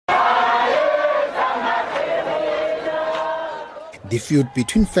The feud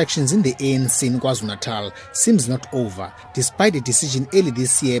between factions in the ANC in KwaZulu-Natal seems not over, despite a decision early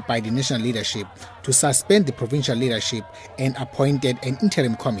this year by the national leadership to suspend the provincial leadership and appointed an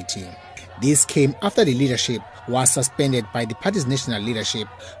interim committee. This came after the leadership was suspended by the party's national leadership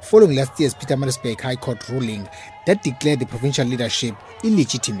following last year's Pietermaritzburg High Court ruling that declared the provincial leadership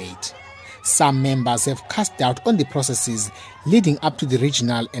illegitimate. Some members have cast doubt on the processes leading up to the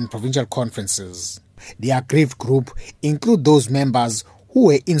regional and provincial conferences. The aggrieved group include those members who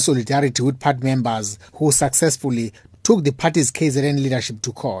were in solidarity with party members who successfully took the party's KZN leadership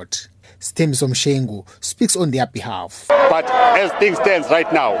to court. Sthembiso Mshengu speaks on their behalf. But as things stand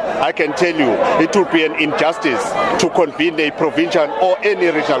right now, I can tell you it would be an injustice to convene a provincial or any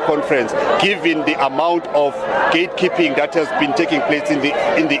regional conference given the amount of gatekeeping that has been taking place in the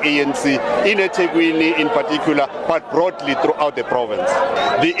ANC, in eThekwini in particular, but broadly throughout the province.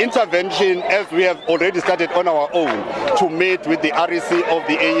 The intervention, as we have already started on our own, to meet with the REC of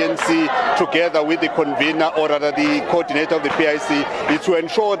the ANC together with the convener or rather the coordinator of the PIC, is to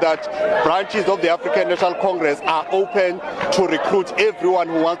ensure that branches of the African National Congress are open to recruit everyone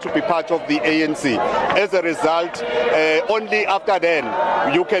who wants to be part of the ANC. As a result, only after then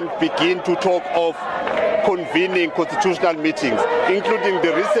you can begin to talk of convening constitutional meetings, including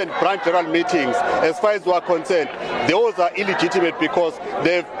the recent branch general meetings. As far as we are concerned, those are illegitimate because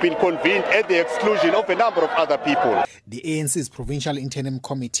they've been convened at the exclusion of a number of other people. The ANC's Provincial Interim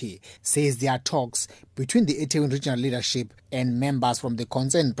Committee says there are talks between the eThekwini regional leadership and members from the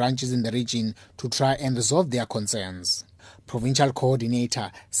concerned branches in the region to try and resolve their concerns. Provincial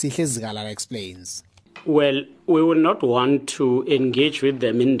Coordinator Sihle Zikalala explains. Well, we will not want to engage with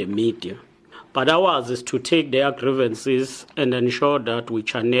them in the media, but ours is to take their grievances and ensure that we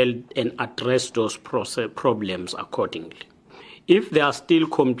channel and address those problems accordingly. If they are still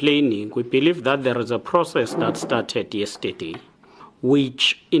complaining, we believe that there is a process that started yesterday,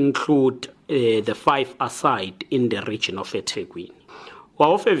 which include the 5 aside in the region of eThekwini. We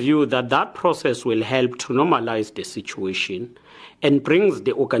are of a view that that process will help to normalize the situation and brings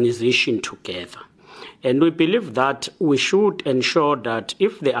the organization together. And we believe that we should ensure that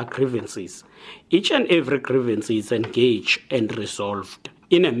if there are grievances, each and every grievance is engaged and resolved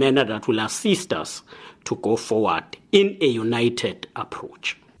in a manner that will assist us to go forward in a united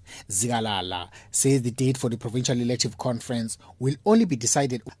approach. Zikalala says the date for the provincial elective conference will only be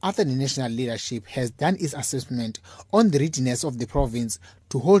decided after the national leadership has done its assessment on the readiness of the province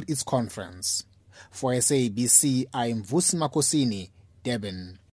to hold its conference. For SABC, I am Vusi Makosini, Durban.